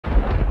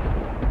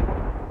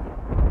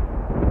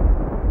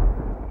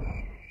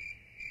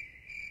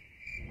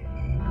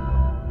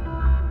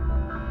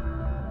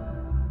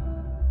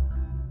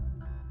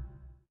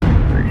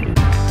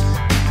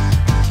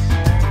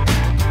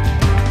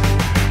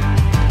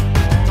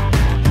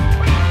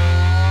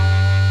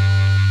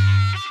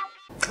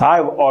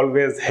I've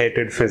always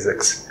hated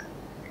physics,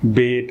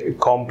 be it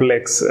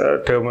complex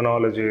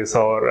terminologies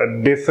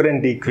or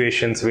different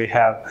equations we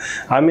have.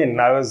 I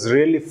was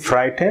really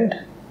frightened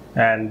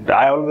and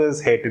I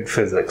always hated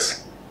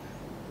physics.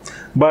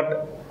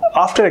 But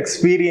after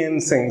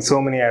experiencing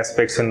so many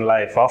aspects in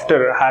life,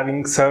 after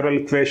having several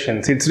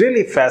equations, it's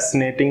really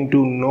fascinating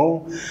to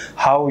know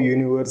how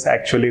universe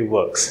actually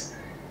works.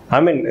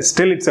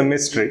 Still it's a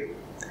mystery,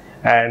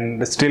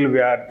 and still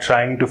we are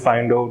trying to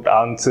find out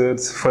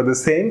answers for the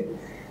same.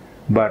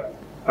 But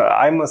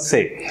I must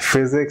say,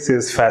 physics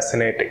is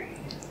fascinating.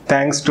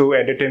 Thanks to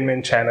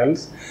entertainment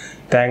channels,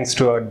 thanks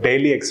to our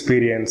daily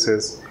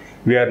experiences,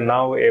 we are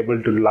now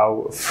able to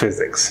love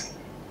physics.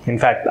 In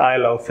fact, I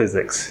love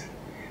physics.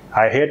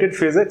 I hated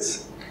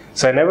physics,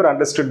 so I never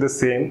understood the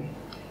same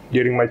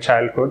during my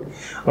childhood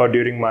or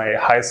during my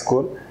high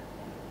school.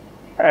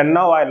 And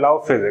now I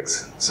love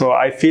physics, so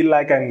I feel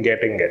like I'm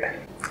getting it.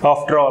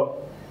 After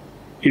all,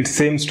 it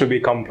seems to be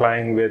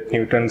complying with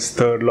Newton's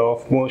third law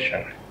of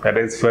motion. That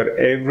is, for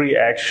every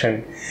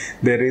action,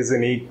 there is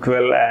an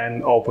equal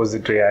and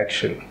opposite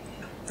reaction,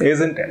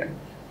 isn't it?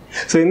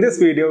 So in this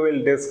video,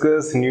 we'll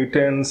discuss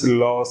Newton's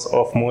laws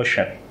of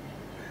motion.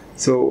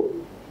 So,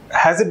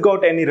 has it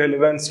got any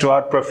relevance to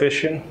our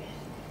profession?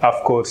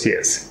 Of course,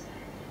 yes.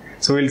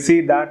 So we'll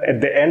see that at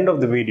the end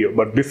of the video.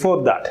 But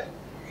before that,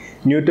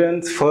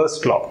 Newton's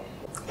first law.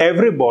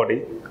 Every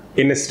body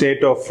in a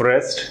state of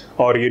rest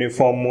or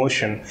uniform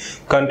motion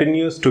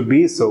continues to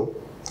be so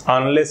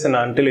unless and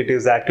until it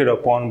is acted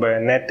upon by a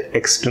net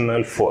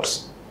external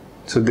force.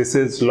 So this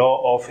is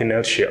law of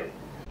inertia.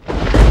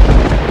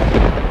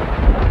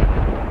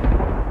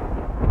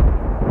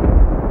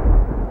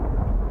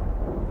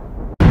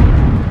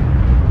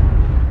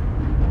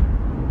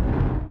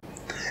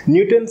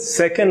 Newton's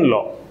second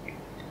law.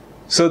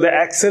 So the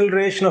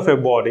acceleration of a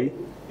body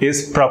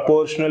is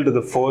proportional to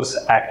the force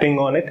acting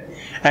on it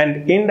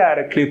and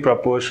indirectly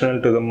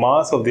proportional to the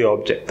mass of the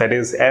object, that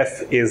is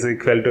F is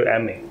equal to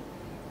ma.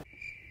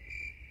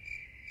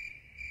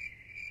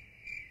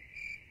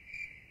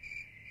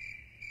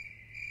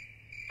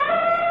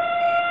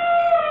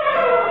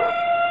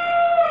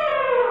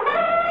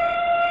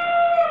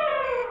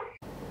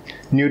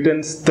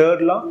 Newton's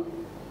third law,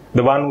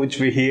 the one which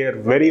we hear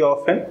very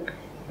often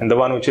and the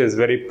one which is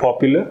very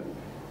popular.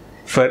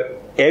 For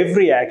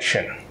every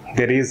action,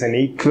 there is an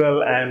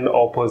equal and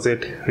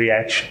opposite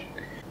reaction.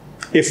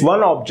 If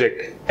one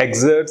object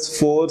exerts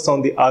force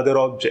on the other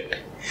object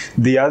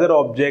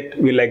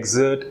will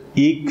exert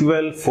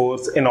equal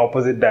force in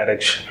opposite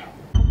direction.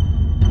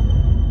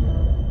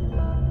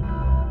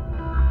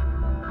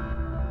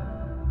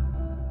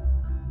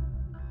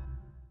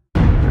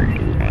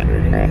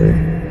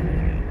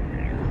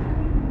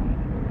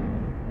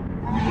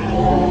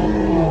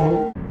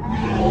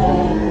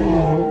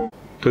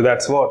 So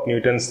that's what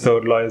Newton's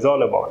third law is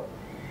all about.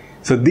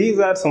 So these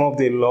are some of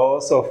the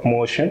laws of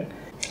motion,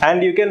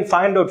 and you can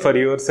find out for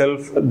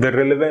yourself the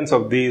relevance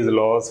of these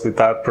laws with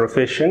our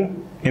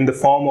profession in the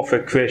form of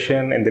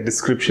equation in the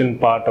description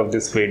part of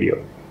this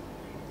video.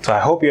 So I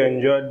hope you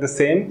enjoyed the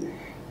same.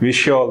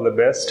 Wish you all the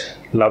best.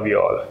 Love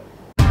you all.